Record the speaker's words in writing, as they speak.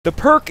The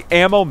perk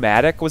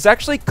Ammo-Matic was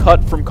actually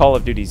cut from Call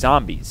of Duty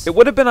Zombies. It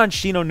would have been on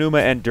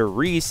Shinonuma and Der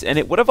Riese, and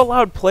it would have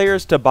allowed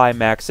players to buy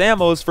max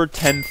ammos for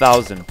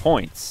 10,000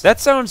 points. That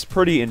sounds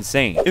pretty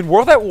insane. In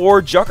World at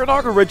War,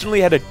 Juggernaut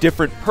originally had a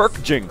different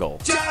perk jingle.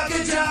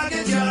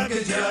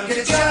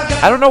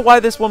 I don't know why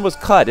this one was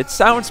cut, it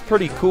sounds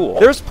pretty cool.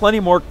 There's plenty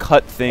more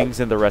cut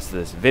things in the rest of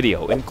this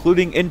video,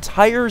 including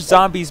entire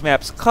zombies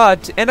maps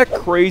cut and a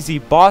crazy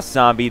boss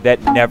zombie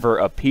that never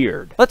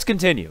appeared. Let's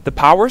continue. The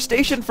power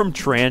station from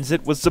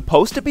Transit was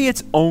supposed to be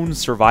its own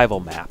survival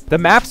map. The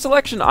map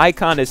selection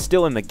icon is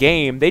still in the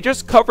game, they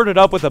just covered it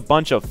up with a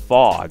bunch of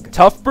fog.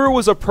 Tough Brew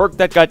was a perk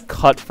that got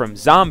cut from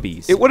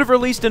Zombies. It would have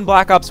released in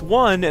Black Ops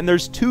 1, and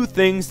there's two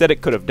things that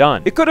it could have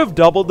done. It could have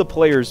doubled the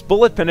player's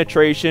bullet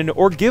penetration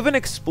or given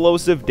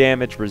explosive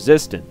damage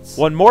resistance.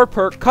 One more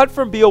perk cut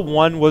from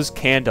BO1 was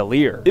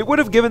Candelier. It would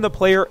have given the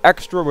player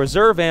extra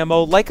reserve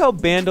ammo like how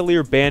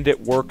Bandolier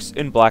Bandit works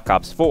in Black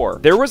Ops 4.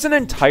 There was an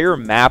entire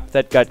map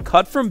that got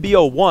cut from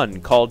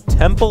BO1 called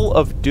Temple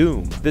of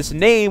Doom. This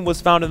name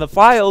was found in the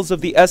files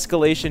of the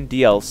Escalation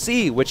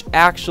DLC, which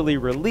actually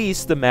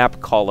released the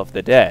map Call of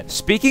the Dead.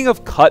 Speaking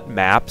of cut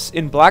maps,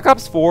 in Black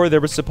Ops 4 there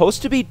was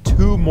supposed to be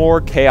two more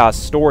Chaos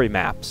Story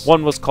maps.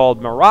 One was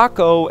called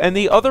Morocco and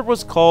the other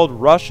was called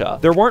Russia.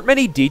 There weren't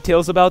many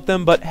details about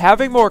them, but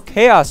having more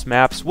Chaos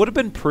maps would have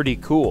been pretty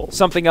cool.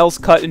 Something else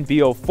cut in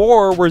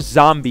BO4 were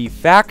zombie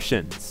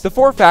factions. The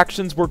four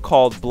factions were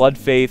called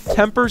Bloodfaith,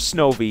 Temper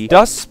Snowy,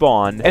 Dust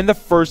Spawn, and the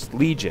First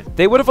Legion.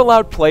 They would have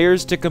allowed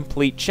players to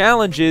complete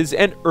challenges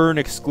and earn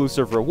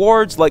exclusive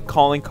rewards like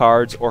calling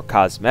cards or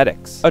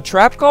cosmetics. A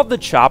trap called the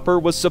Chopper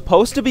was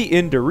supposed to be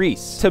in Der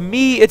Riese. To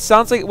me, it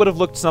sounds like it would have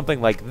looked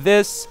something like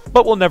this,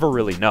 but we'll never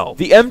really know.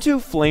 The M2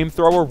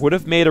 flamethrower would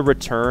have made a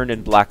return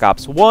in Black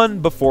Ops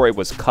 1 before it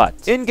was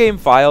cut. In-game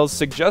files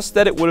suggest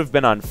that it would have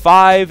been on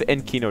 5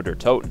 and Kino der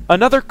Toten.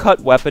 Another cut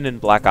weapon in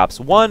Black Ops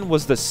 1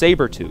 was the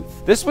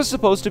Sabertooth. This was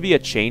supposed to be a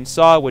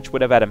chainsaw which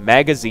would have had a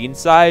magazine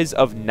size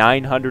of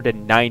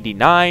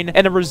 999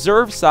 and a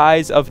reserve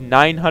size of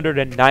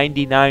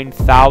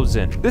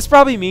 999,000. This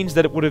probably means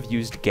that it would have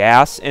used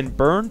gas and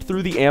burned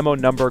through the ammo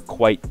number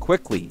quite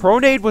quickly.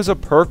 Pronade was a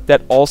perk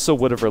that also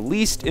would have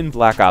released in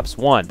Black Ops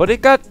 1, but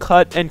it got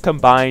cut and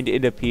combined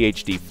into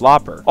PhD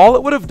Flopper. All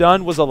it would have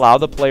done was allow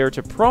the player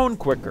to prone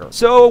quicker,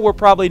 so we're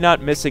probably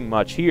not missing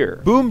much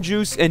here. Boom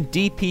Juice and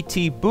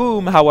DPT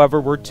Boom,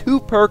 however, were two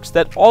perks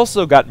that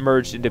also got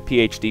merged into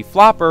PhD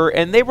Flopper,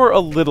 and they were a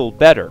little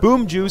better.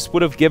 Boom Juice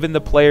would have given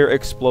the player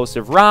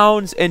explosive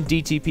rounds, and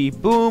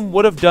DTP Boom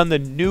would have done the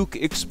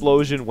nuke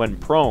explosion when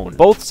prone.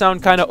 Both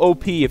sound kinda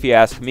OP if you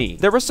ask me.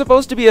 There was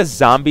supposed to be a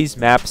zombies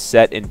map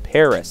set in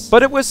Paris,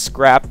 but it was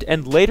scrapped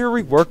and later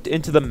reworked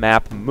into the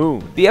map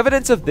Moon. The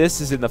evidence of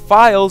this is in the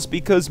files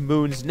because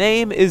Moon's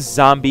name is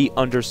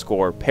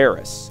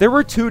zombie_Paris. There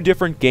were two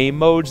different game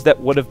modes that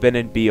would have been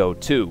in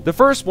BO2. The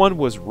first one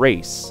was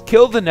Race.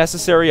 Kill the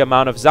necessary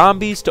amount of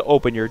zombies to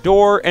open your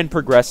door and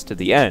progress to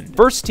the end.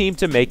 First team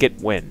to make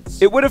it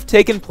wins. It would have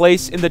taken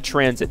place in the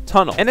transit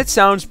tunnel, and it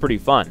sounds pretty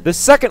fun. The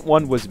second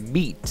one was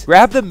Meat.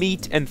 Grab the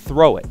meat and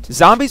throw it.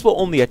 Zombies will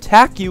only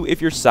attack you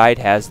if your side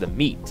has the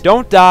meat.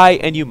 Don't die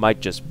and you might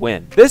just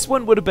win. This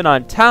one would have been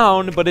on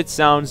Town, but it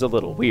sounds a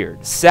little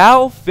weird.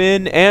 Sal,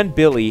 Finn, and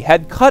Billy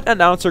had cut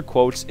announcer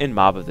quotes in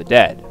Mob of the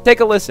Dead. Take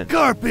a listen.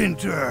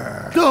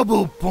 Carpenter,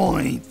 double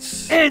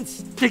points.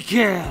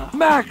 Insta-kill,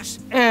 max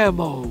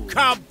ammo.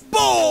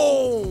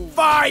 Kaboom!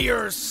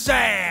 Fire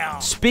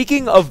sale!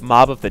 Speaking of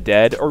Mob of the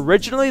Dead,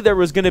 originally there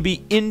was going to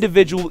be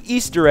individual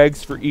Easter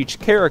eggs for each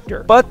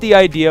character, but the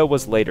idea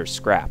was later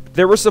scrapped.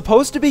 There were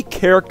supposed to be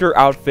character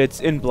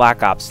outfits in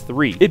Black Ops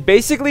 3. It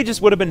basically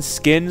just would have been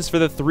skins for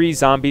the three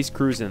zombies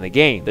crews in the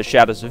game, the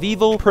Shadows of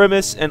Evil,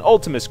 Primus, and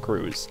Ultimus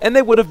crews, and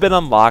they would have been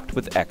unlocked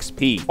with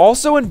XP.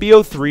 Also in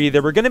BO3,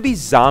 there were going to be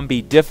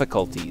zombie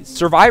difficulties.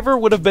 Survivor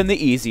would have been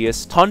the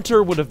easiest,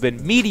 Hunter would have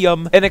been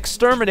medium, and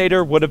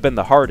Exterminator would have been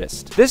the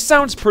hardest. This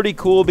sounds pretty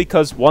cool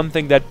because one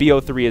thing that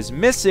BO3 is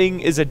missing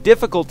is a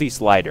difficulty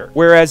slider,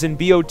 whereas in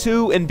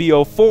BO2 and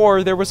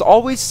BO4 there was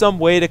always some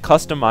way to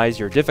customize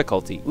your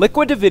difficulty.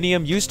 Liquid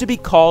Divinium used to be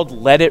called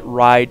Let It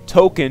Ride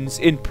tokens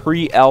in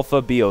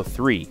pre-alpha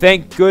BO3.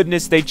 Thank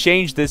goodness they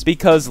changed this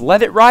because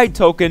Let It Ride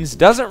tokens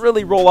doesn't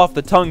really roll off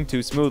the tongue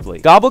too smoothly.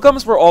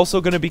 Gobblegums were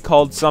also going to be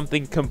called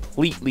something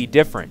completely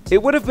different.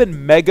 It would have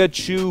been Mega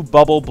Chew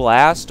Bubble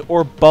Blast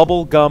or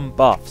Bubblegum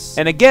Buffs.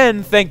 And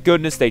again, thank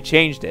goodness they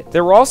changed it.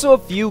 There were also a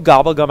few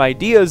Gobblegum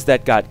ideas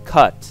that got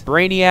cut.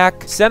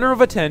 Brainiac, Center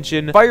of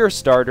Attention,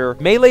 Firestarter,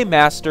 Melee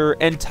Master,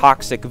 and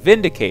Toxic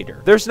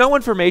Vindicator. There's no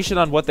information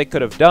on what they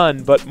could have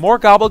done, but more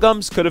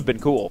Gobblegums could have been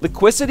cool.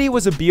 Liquidity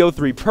was a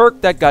BO3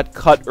 perk that got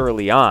cut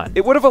early on.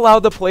 It would have allowed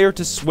the player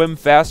to swim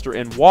faster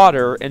in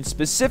water, and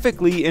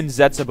specifically in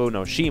Zetsubo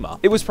no Shima.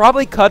 It was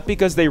probably cut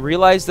because they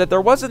realized that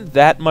there wasn't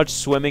that much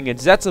swimming in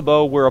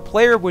Zetsubo where a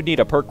player would need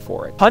a perk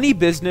for it. Honey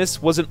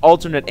Business was an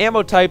alternate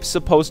ammo type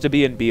supposed to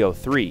be in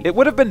BO3. It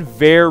would have been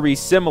very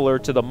similar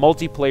to the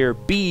multiplayer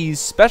Bees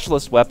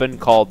specialist weapon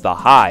called the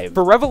Hive.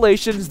 For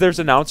Revelations, there's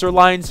announcer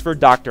lines for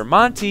Dr.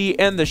 Monty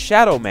and the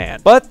Shadow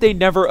Man, but they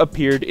never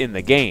appeared in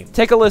the game.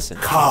 Take a listen.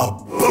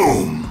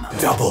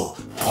 Kaboom! Double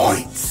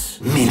points.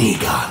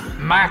 Minigun.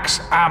 Max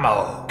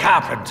Ammo.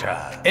 Carpenter.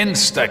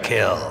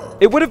 Insta-kill.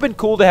 It would have been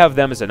cool to have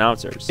them as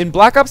announcers. In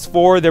Black Ops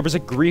 4, there was a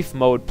grief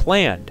mode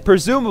planned.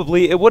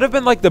 Presumably, it would have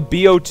been like the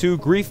BO2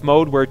 grief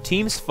mode where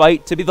teams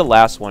fight to be the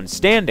last one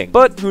standing,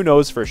 but who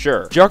knows for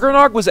sure.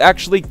 Juggernog was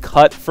actually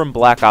cut from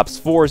Black Ops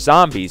 4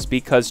 Zombies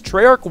because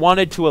Treyarch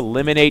wanted to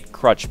eliminate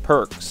crutch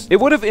perks. It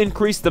would have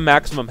increased the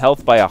maximum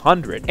health by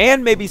 100,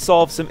 and maybe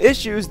solved some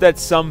issues that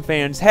some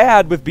fans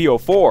had with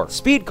BO4.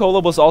 Speed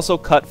Cola was also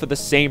cut for the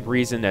same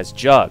reason as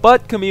Jug,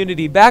 but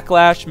community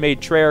backlash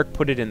made Treyarch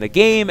put it in the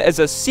game as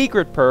a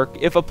secret perk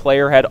if a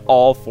player had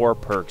all 4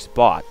 perks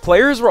bought.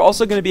 Players were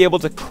also going to be able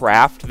to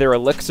craft their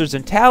elixirs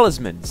and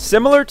talismans,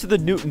 similar to the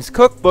Newton's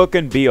Cookbook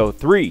in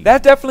BO3.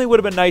 That definitely would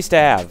have been nice to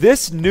have.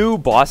 This new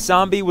boss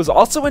zombie was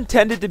also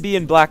intended to be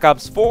in Black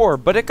Ops 4,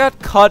 but it got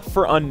cut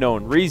for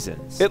unknown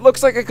reasons. It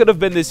looks like it could have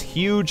been this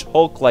huge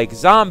Hulk-like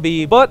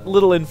zombie, but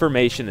little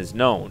information is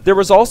known. There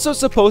was also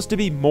supposed to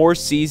be more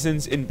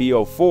seasons in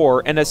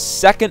BO4 and a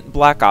second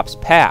Black Ops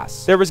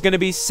pass. There was going to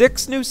be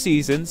 6 new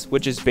seasons,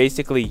 which is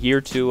basically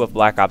year 2 of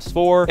Black Ops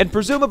 4, and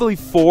presumably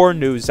 4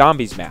 new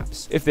zombies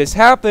maps. If this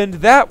happened,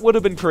 that would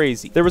have been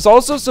crazy. There was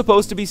also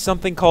supposed to be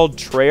something called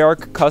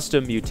Treyarch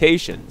Custom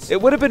Mutations. It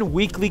would have been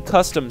weekly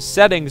custom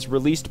settings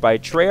released by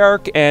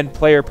Treyarch, and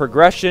player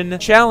progression,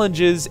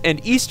 challenges,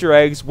 and Easter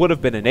eggs would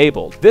have been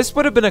enabled. This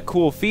would have been a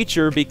cool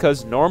feature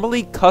because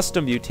normally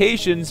custom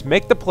mutations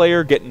make the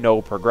player get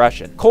no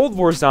progression. Cold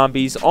War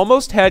Zombies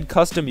almost had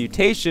custom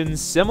mutations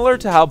similar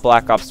to how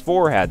Black Ops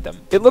 4 had them.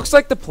 It looks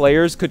like the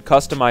players could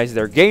customize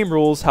their game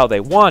rules how they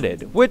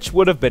wanted, which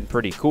would have been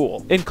pretty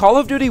cool. In Call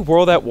of Duty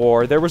World at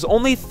War, there was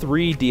only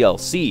 3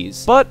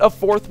 DLCs, but a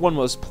 4th one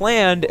was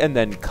planned and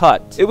then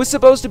cut. It was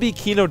supposed to be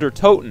Kino der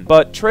Toten,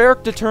 but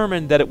Treyarch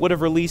determined that it would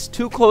have released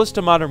too close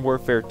to Modern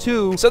Warfare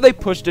 2, so they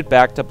pushed it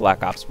back to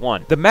Black Ops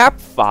 1. The map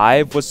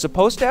 5 was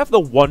supposed to have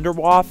the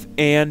Wunderwaffe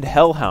and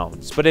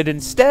Hellhounds, but it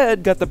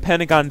instead got the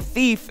Pentagon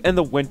Thief and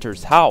the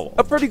Winter's Howl.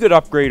 A pretty good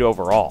upgrade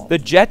overall. The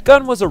jet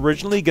gun was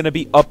originally going to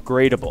be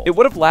upgradable. It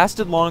would have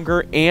lasted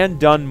longer and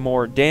done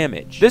more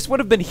damage. This would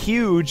have been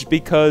huge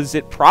because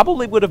it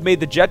probably would have made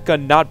the jet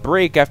gun not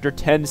break after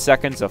 10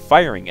 seconds of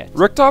firing it.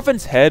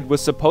 Richtofen's head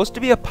was supposed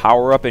to be a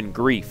power-up in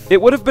Grief.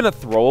 It would have been a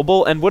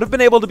throwable and would have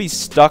been able to be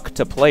stuck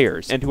to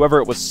players, and whoever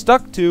it was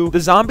stuck to, the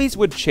zombies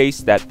would chase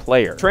that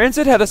player.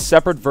 Transit had a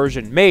separate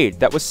version made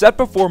that was set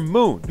before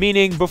Moon,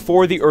 meaning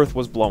before the Earth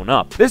was blown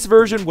up. This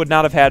version would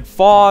not have had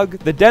fog,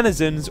 the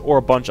denizens, or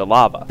a bunch of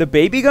lava. The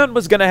baby gun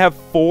was going to have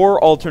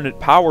 4 alternate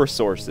power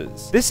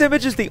sources. This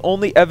image is the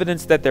only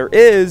evidence that there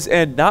is,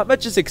 and not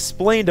much is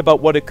explained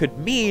about what it could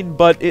mean,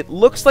 but it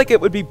looks like it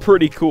would be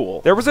pretty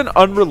cool. There was an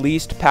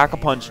unreleased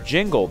Pack-a-Punch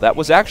jingle that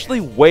was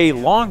actually way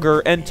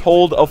longer and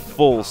told a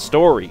full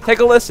story. Take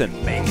a listen.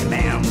 Make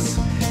amends.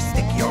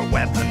 Stick your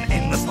weapon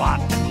in the slot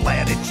and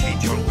let it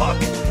change your luck.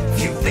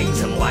 Few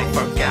things in life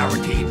are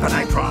guaranteed, but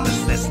I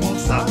promise this won't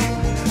suck.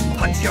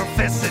 Punch your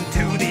fists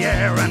into the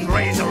air and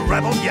raise a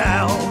rebel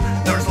yell.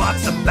 There's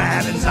lots of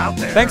bad uns out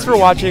there. Thanks for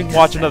watching.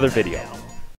 Watch another video.